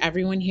 We treat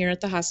everyone here at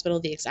the hospital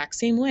the exact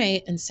same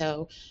way. And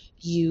so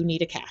you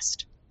need a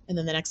cast." And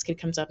then the next kid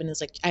comes up and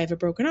is like, "I have a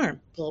broken arm."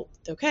 Well,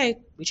 okay,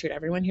 we treat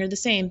everyone here the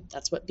same.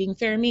 That's what being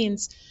fair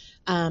means.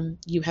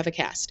 You have a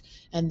cast.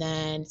 And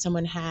then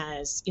someone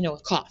has, a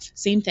cough,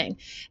 same thing.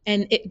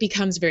 And it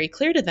becomes very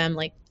clear to them,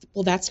 like,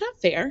 well, that's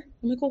not fair.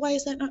 I'm like, well, why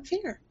is that not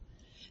fair?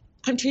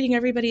 I'm treating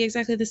everybody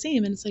exactly the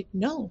same. And it's like,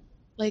 no,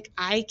 like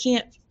I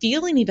can't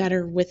feel any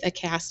better with a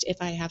cast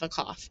if I have a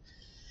cough.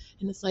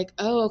 And it's like,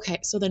 oh, okay.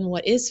 So then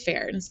what is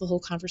fair? And it's the whole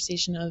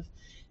conversation of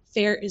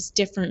fair is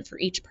different for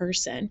each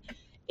person.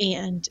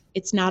 And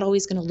it's not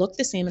always going to look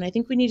the same. And I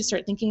think we need to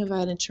start thinking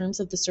about it in terms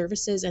of the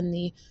services and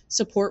the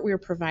support we're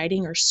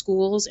providing our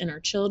schools and our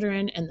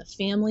children and the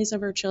families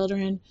of our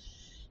children.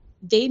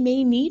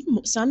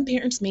 Some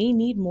parents may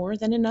need more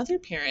than another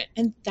parent,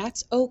 and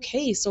that's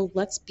okay. So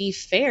let's be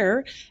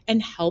fair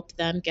and help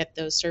them get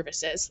those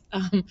services.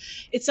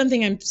 It's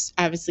something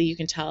obviously you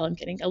can tell I'm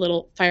getting a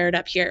little fired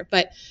up here,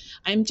 but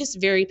I'm just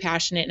very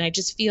passionate, and I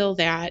just feel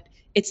that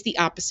it's the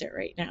opposite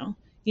right now.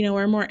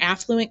 Our more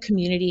affluent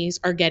communities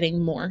are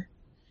getting more,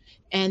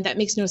 and that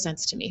makes no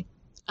sense to me.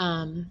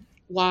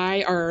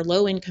 Why are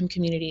low income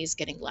communities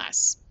getting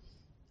less?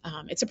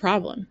 It's a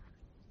problem.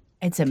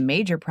 It's a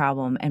major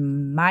problem.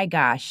 And my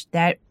gosh,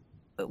 that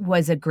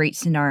was a great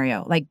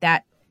scenario. Like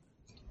that,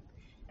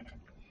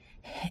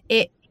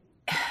 it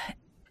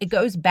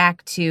goes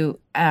back to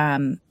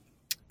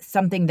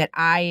something that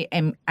I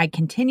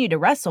continue to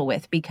wrestle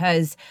with,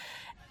 because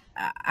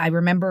I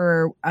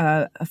remember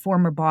a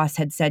former boss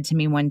had said to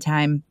me one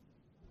time,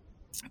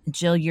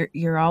 "Jill,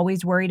 you're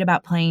always worried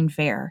about playing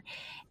fair,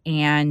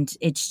 and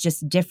it's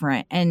just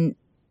different." And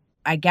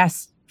I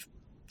guess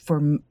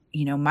for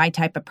my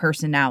type of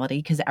personality,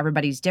 because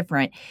everybody's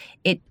different,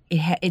 it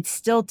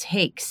still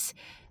takes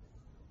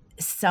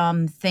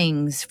some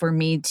things for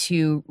me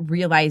to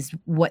realize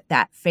what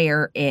that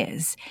fair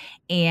is.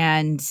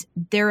 And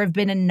there have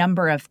been a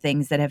number of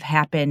things that have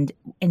happened,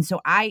 and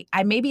so I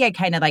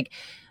kind of like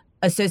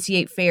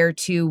associate fair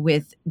too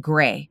with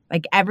gray.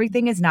 Like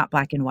everything is not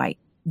black and white.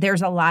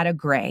 There's a lot of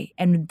gray.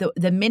 And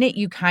the minute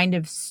you kind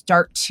of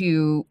start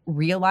to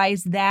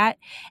realize that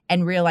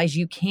and realize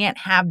you can't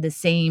have the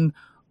same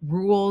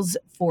rules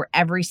for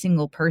every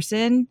single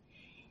person,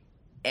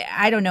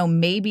 I don't know,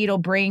 maybe it'll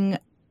bring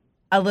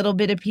a little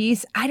bit of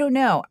peace. I don't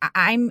know.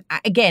 I'm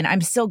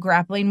still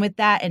grappling with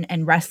that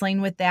and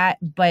wrestling with that.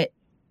 But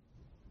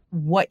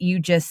what you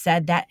just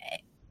said, that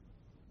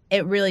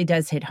it really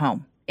does hit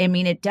home. I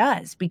mean, it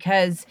does,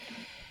 because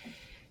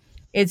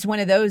it's one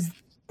of those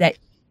that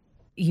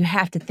you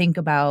have to think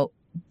about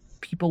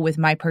people with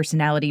my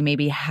personality,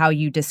 maybe how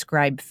you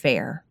describe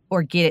fair,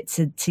 or get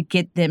it to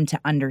get them to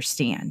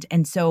understand.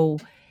 And so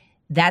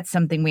that's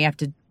something we have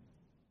to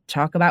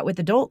talk about with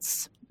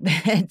adults,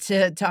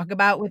 to talk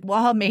about with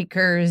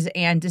lawmakers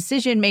and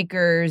decision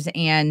makers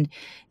and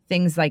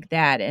things like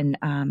that. And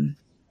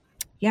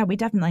we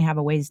definitely have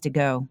a ways to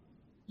go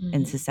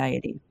in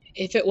society.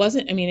 If it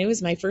wasn't, it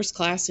was my first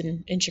class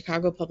in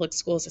Chicago Public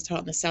Schools. I taught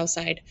on the south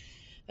side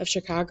of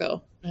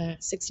Chicago,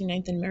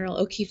 69th and Merrill,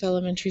 O'Keefe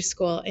Elementary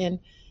School. And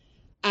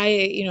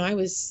I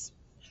was,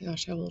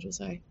 gosh, how old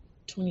was I?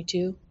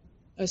 22.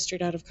 I was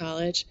straight out of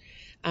college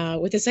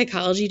with a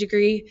psychology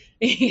degree,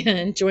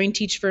 and joined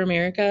Teach for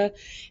America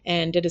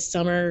and did a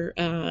summer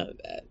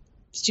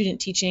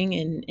student teaching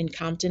in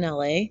Compton,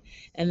 LA,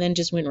 and then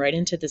just went right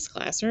into this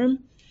classroom.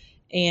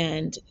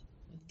 And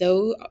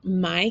though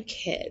my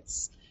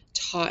kids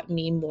taught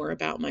me more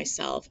about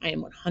myself, I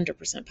am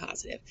 100%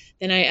 positive,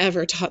 than I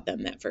ever taught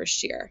them that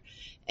first year.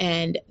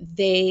 And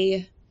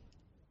they're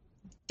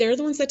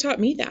the ones that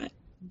taught me that.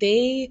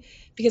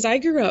 Because I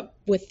grew up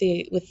with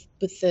the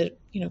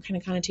kind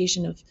of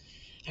connotation of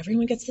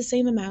everyone gets the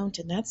same amount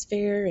and that's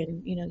fair,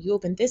 and you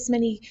open this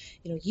many,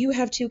 you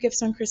have 2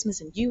 gifts on Christmas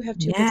and you have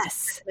 2 gifts on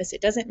Christmas.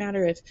 It doesn't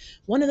matter if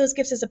one of those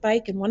gifts is a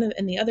bike and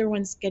the other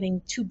one's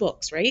getting 2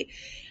 books, right?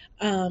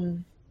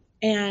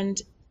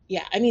 And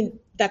yeah,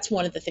 that's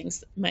one of the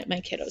things my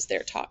kiddos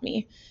there taught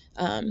me.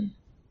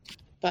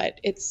 But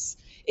it's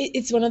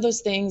one of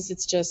those things.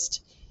 It's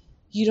just,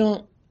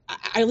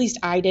 at least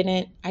I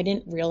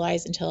didn't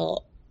realize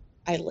until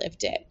I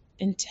lived it,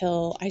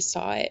 until I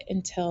saw it,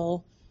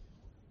 until,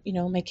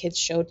 my kids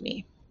showed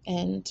me.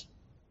 And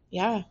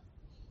yeah.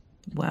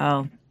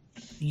 Well,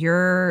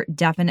 you're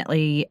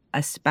definitely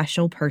a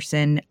special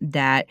person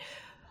that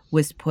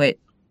was put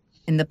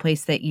in the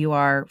place that you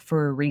are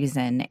for a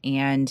reason.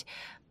 And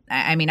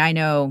I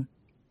know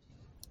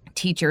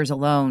teachers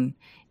alone,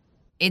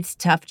 it's a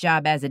tough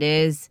job as it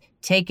is.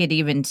 Take it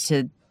even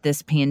to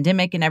this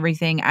pandemic and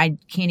everything. I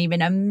can't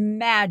even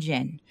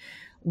imagine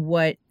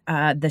what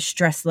the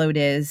stress load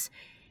is.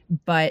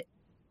 But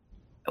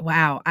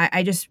wow,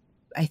 I just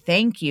I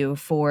thank you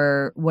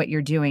for what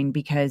you're doing,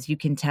 because you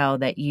can tell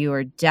that you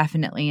are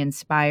definitely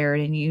inspired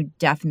and you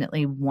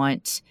definitely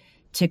want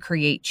to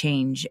create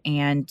change.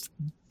 And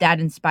that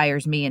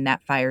inspires me and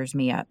that fires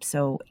me up.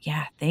 So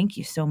yeah, thank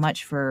you so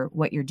much for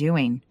what you're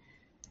doing.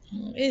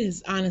 It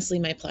is honestly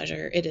my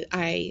pleasure.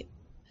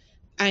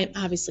 I'm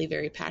obviously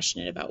very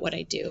passionate about what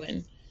I do,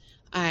 and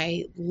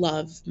I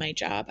love my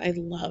job. I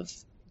love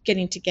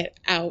getting to get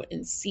out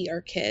and see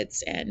our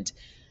kids and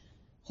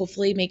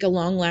hopefully make a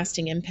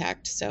long-lasting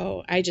impact.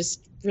 So I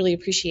just really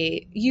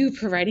appreciate you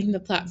providing the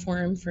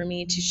platform for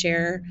me to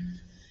share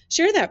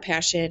that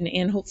passion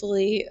and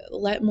hopefully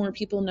let more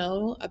people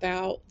know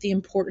about the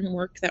important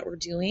work that we're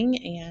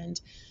doing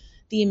and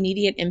the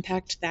immediate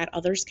impact that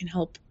others can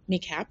help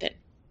make happen.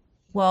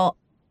 Well,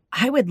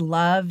 I would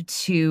love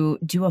to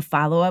do a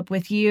follow-up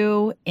with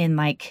you in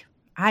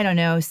I don't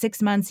know,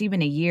 6 months,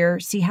 even a year,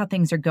 see how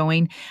things are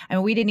going. I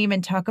mean, we didn't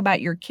even talk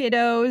about your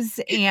kiddos,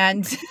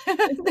 and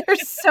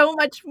there's so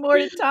much more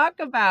to talk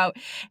about.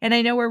 And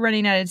I know we're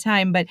running out of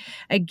time, but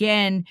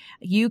again,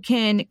 you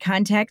can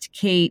contact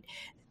Kate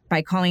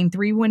by calling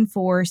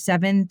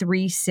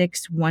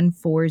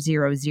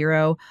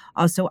 314-736-1400.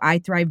 Also,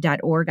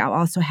 iThrive.org. I'll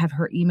also have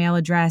her email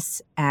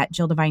address at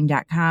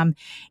JillDevine.com.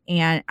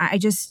 And I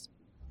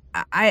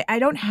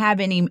don't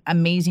have any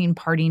amazing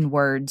parting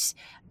words.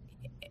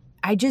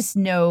 I just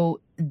know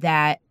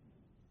that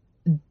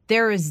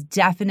there is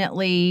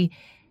definitely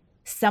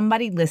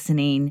somebody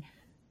listening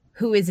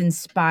who is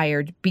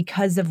inspired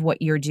because of what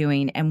you're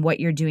doing and what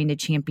you're doing to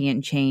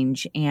champion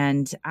change.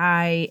 And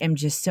I am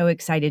just so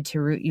excited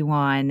to root you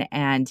on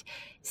and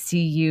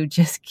see you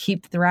just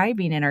keep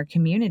thriving in our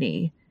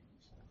community.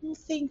 Well,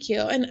 thank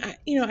you. And I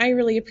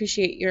really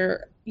appreciate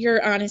your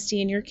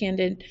honesty and your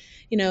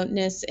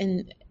candidness.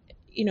 And,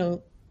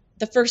 the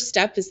first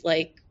step is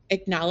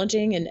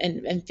acknowledging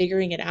and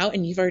figuring it out.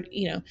 And you've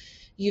already,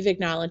 you've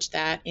acknowledged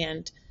that,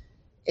 and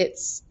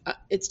it's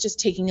just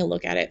taking a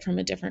look at it from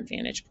a different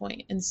vantage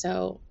point. And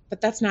so,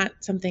 but that's not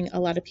something a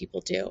lot of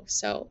people do.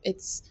 So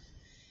it's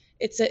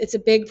a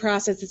big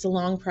process. It's a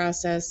long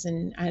process.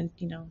 And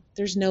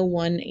there's no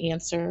one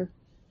answer.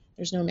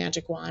 There's no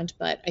magic wand,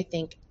 but I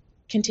think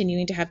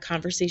continuing to have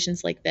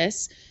conversations like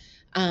this,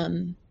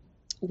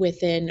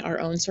 within our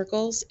own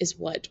circles is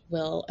what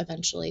will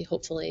eventually,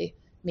 hopefully,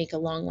 make a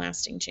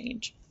long-lasting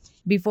change.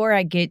 Before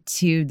I get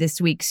to this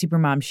week's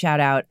Supermom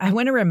shout out, I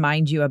want to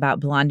remind you about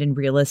Blondin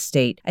Real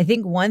Estate. I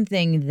think one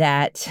thing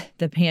that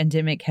the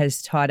pandemic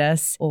has taught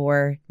us,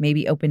 or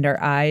maybe opened our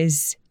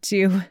eyes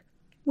to,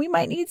 we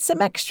might need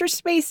some extra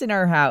space in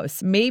our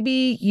house.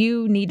 Maybe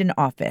you need an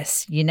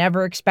office. You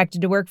never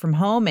expected to work from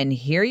home, and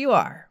here you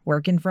are,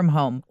 working from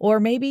home. Or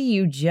maybe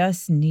you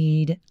just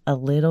need a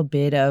little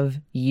bit of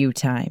you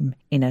time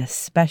in a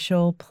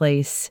special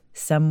place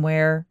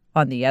somewhere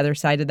on the other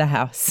side of the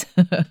house.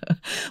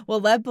 Well,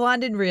 let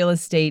Blondin Real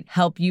Estate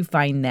help you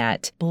find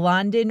that.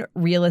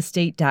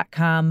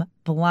 BlondinRealEstate.com,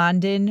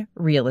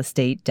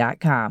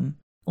 BlondinRealEstate.com.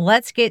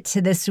 Let's get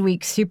to this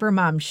week's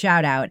Supermom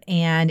shout out,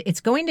 and it's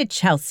going to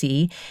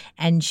Chelsea,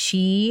 and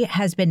she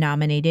has been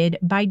nominated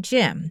by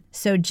Jim.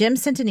 So Jim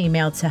sent an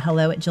email to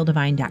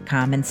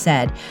hello@JillDevine.com and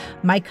said,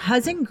 "My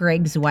cousin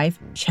Greg's wife,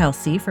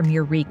 Chelsea from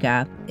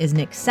Eureka, is an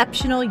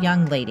exceptional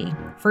young lady.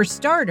 For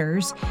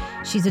starters,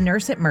 she's a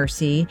nurse at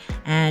Mercy,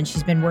 and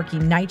she's been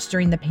working nights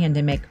during the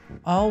pandemic,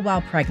 all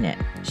while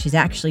pregnant. She's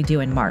actually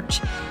due in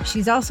March.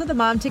 She's also the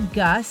mom to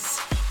Gus,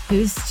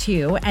 who's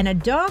 2, and a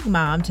dog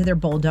mom to their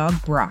bulldog,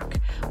 Brock.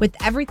 With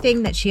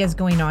everything that she has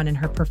going on in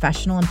her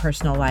professional and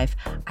personal life,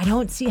 I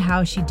don't see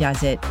how she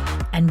does it,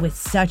 and with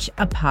such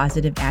a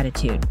positive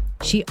attitude.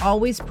 She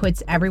always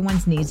puts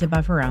everyone's needs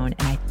above her own,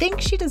 and I think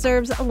she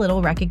deserves a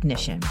little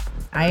recognition."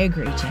 I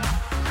agree, Jim.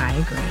 I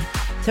agree.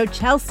 So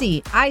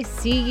Chelsea, I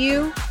see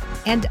you,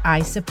 and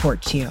I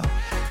support you.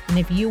 And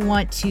if you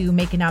want to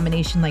make a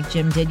nomination like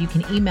Jim did, you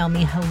can email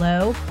me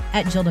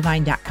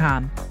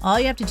hello@JillDevine.com. All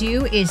you have to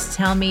do is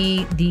tell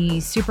me the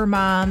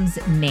Supermom's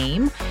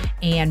name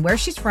and where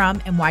she's from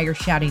and why you're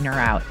shouting her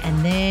out.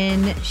 And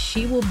then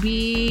she will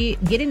be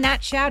getting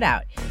that shout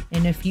out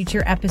in a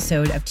future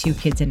episode of Two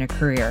Kids in a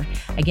Career.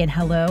 Again,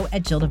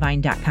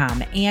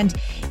 hello@JillDevine.com. And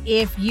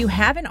if you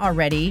haven't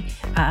already,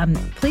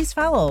 please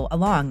follow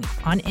along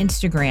on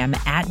Instagram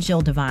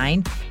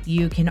 @JillDevine.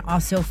 You can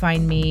also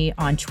find me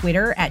on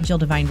Twitter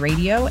 @JillDevine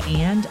Radio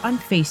and on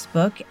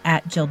Facebook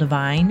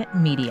 @JillDevine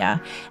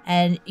Media.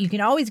 And you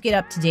can always get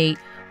up to date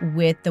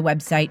with the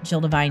website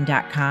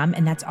JillDevine.com.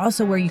 And that's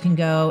also where you can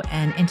go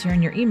and enter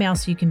in your email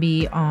so you can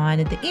be on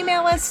the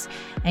email list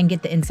and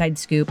get the inside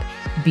scoop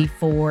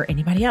before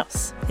anybody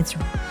else. It's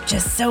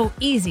just so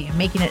easy. I'm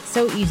making it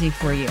so easy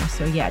for you.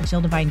 So yeah,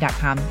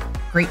 JillDevine.com.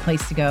 Great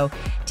place to go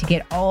to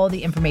get all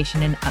the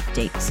information and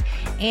updates.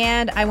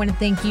 And I want to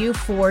thank you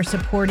for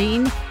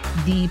supporting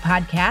the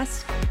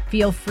podcast.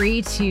 Feel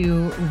free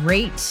to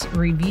rate,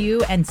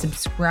 review, and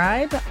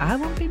subscribe. I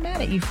won't be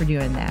mad at you for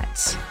doing that.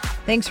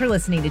 Thanks for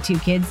listening to Two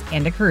Kids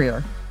and a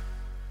Career.